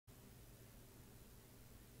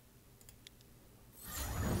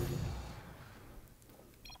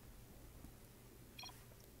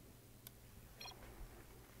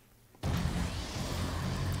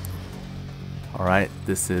Alright,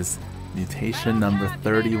 this is mutation number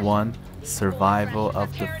 31, survival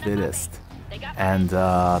of the fittest. And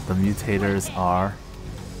the mutators are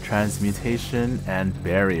transmutation and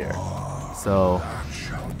barrier. So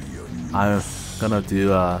I'm gonna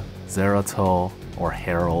do a Zeratul or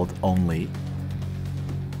Herald only.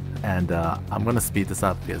 And I'm gonna speed this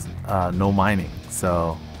up because no mining.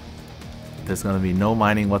 So there's gonna be no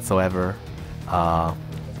mining whatsoever.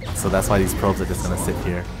 So that's why these probes are just gonna sit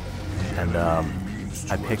here. And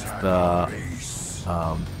I picked the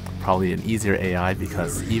probably an easier AI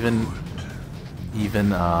because even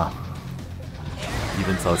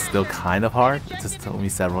so it's still kind of hard. It just took me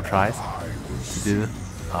several tries to do.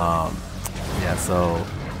 Yeah, so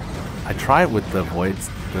I tried with the void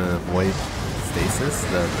stasis,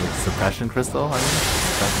 the suppression crystal.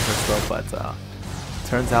 But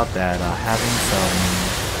turns out that having some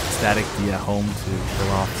static D at home to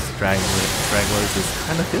kill off stragglers is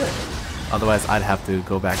kind of good. Otherwise, I'd have to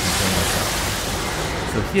go back and kill myself.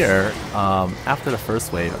 So here, after the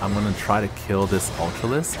first wave, I'm gonna try to kill this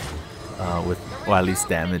Ultralisk or at least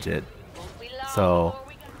damage it. So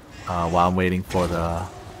while I'm waiting for the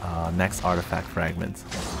next artifact fragment.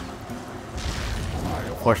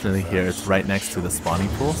 Fortunately here it's right next to the spawning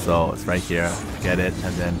pool, so it's right here, get it,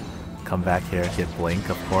 and then come back here, get Blink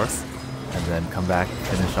of course, and then come back,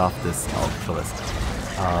 finish off this Ultralisk.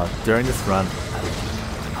 During this run,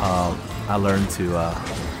 I learned to,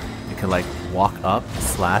 you can like walk up,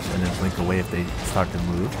 slash, and then blink away if they start to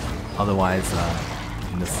move. Otherwise, you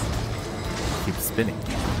can just keep spinning.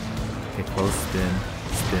 Okay, close, spin,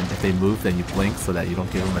 spin. If they move, then you blink so that you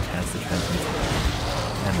don't give them a chance to transmute.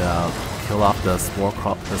 And kill off the spore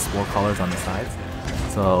crawlers on the sides.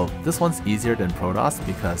 So this one's easier than Protoss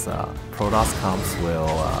because Protoss comps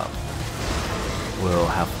will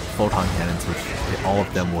have photon cannons, which all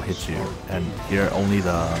of them will hit you. And here only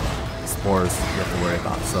the spores you have to worry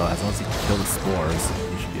about. So as long as you can kill the spores,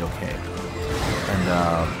 you should be okay. And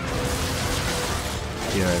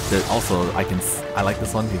here, also I like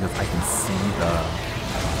this one because I can see the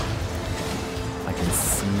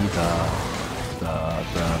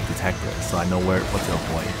detector, so I know what to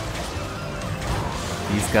avoid.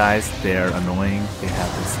 These guys, they're annoying. They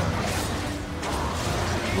have this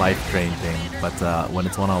life drain thing, but when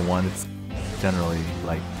it's one-on-one, it's generally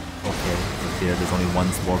like okay. Here, there's only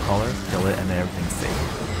one spore caller, kill it, and then everything's safe.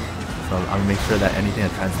 So I'm gonna make sure that anything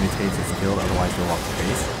that transmutates is killed, otherwise they'll walk the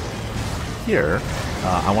base. Here,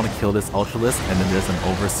 I want to kill this Ultralisk, and then there's an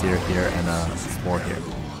Overseer here and a Spore here.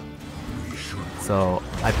 So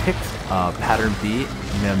I picked pattern B,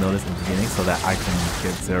 you may have noticed in the beginning, so that I can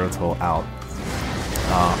get Zeratul out.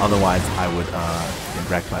 Otherwise, I would get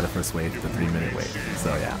wrecked by the first wave, the 3-minute wave.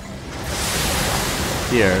 So yeah.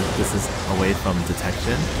 Here, this is away from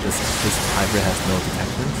detection. This hybrid has no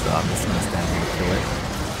detection, so I'm just gonna stand here and kill it.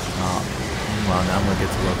 Meanwhile, now I'm gonna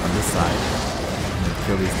get to work on this side. I'm gonna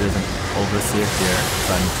kill these. There's an Overseer here,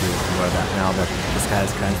 so I need to ignore that. Now that this guy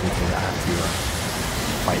is transmutated, I have to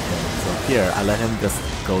fight him. So here, I let him just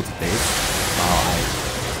go to base while I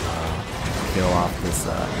kill off this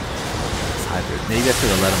hybrid. Maybe I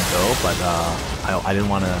should have let him go, but I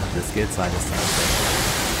didn't want to risk it, so I just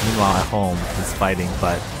meanwhile at home, he's fighting,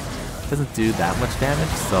 but it doesn't do that much damage,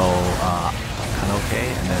 so I'm kind of okay,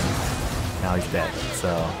 and then now he's dead.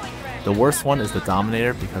 So the worst one is the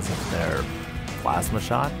Dominator because of their plasma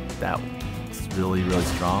shot. That's really, really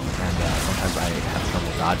strong, and sometimes I have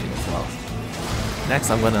trouble dodging as well. Next,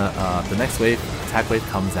 I'm gonna, the next wave, attack wave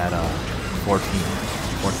comes at 14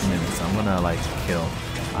 minutes, so I'm gonna like kill.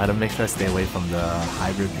 I gotta make sure I stay away from the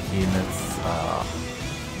hybrid behemoths,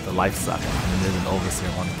 the life suck, and then there's an Overseer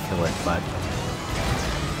I want to kill it, but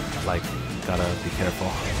like, gotta be careful.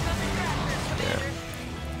 Here.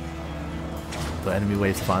 The enemy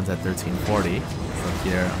wave spawns at 1340, so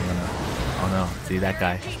here I'm gonna, oh no, see that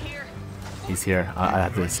guy? He's here. I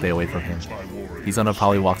have to stay away from him. He's gonna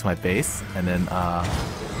probably walk to my base, and then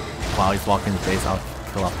while he's walking to base, I'll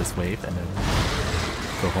kill off this wave, and then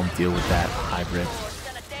go home deal with that hybrid.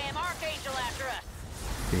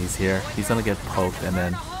 Okay, he's here. He's gonna get poked, and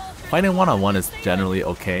then fighting one-on-one is generally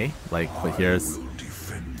okay. Like, but here's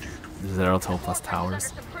Zeratul plus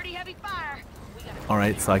towers.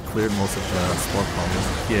 Alright, so I cleared most of the spore problems.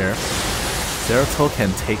 Here, Zeratul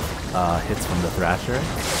can take hits from the Thrasher.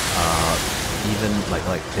 Even like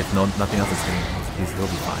if nothing else is hitting him, he'll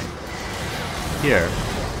be fine. Here,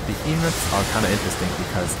 behemoths are kind of interesting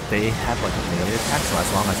because they have like a melee attack, so as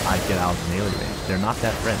long as I get out of the melee range, they're not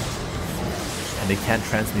that friendly. And they can't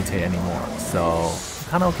transmutate anymore, so I'm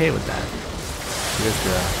kind of okay with that. Here's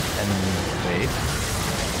the enemy wave.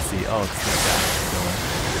 Let's see, oh, it's this guy.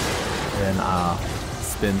 Then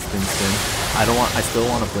spin, spin, spin. I still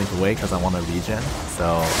want to blink away because I want to regen. So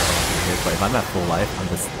I don't get hit. But if I'm at full life, I'll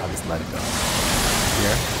just let it go.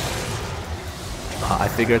 Here. I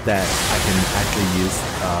figured that I can actually use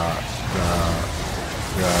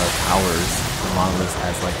the towers, the monoliths,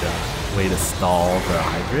 as like a way to stall the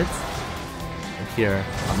hybrids. And here,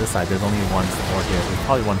 on this side, there's only one support here. There's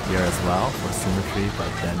probably one here as well for symmetry,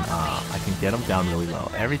 but then I can get them down really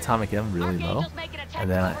low. Every time I get them really low, and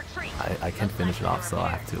then I can't finish it off, so I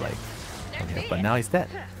have to like come here. But now he's dead.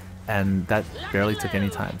 And that barely took any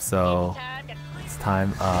time, so it's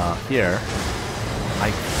time here.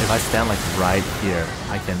 If I stand like right here,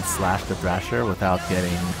 I can slash the Thrasher without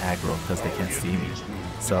getting aggro because they can't see me.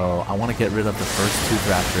 So I want to get rid of the first two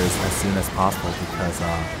Thrashers as soon as possible because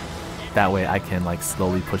that way I can like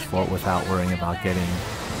slowly push forward without worrying about getting,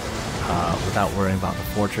 without worrying about the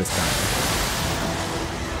fortress dying.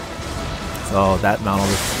 So that monolith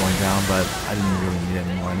is going down, but I didn't really need it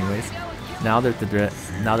anymore anyways. Now that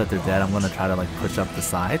they're dead, I'm gonna try to like push up the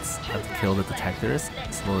sides. I have to kill the detectors.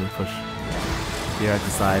 Slowly push. Here I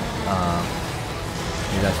decide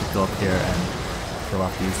maybe I should go up here and kill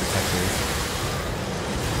off these detectors.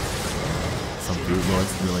 Some brute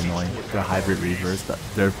lords, really annoying. They're hybrid reavers, but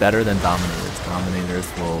they're better than dominators. Dominators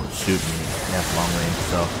will shoot me. They have long range,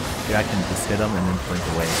 so here I can just hit them and then blink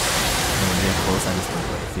away. And when they get close, I just blink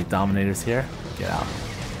away. See, dominators here, get out.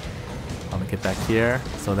 I'm gonna get back here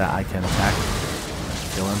so that I can attack,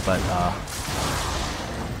 kill him, but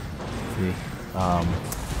see,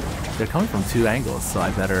 they're coming from two angles, so I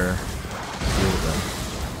better deal with them.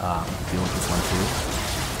 Deal with this one too.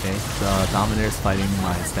 Okay, the Dominator's fighting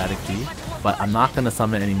my static B, but I'm not gonna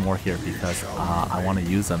summon any more here because I want to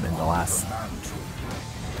use them in the last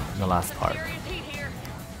part.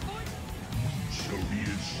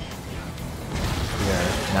 Here,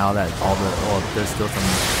 now that there's still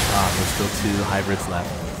two hybrids left.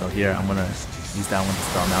 So here I'm gonna use that one to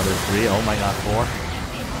spell. Now there's 3. Oh my god, 4.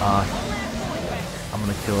 I'm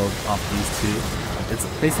gonna kill off these 2. It's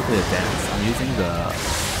basically a dance. I'm using the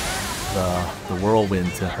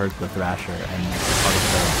whirlwind to hurt the Thrasher and part of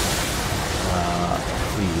the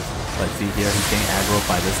cleave. But see here, he's getting aggro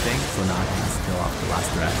by this thing, so now I can just kill off the last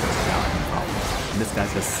Thrasher without any problem. And this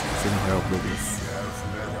guy's just sitting here oblivious.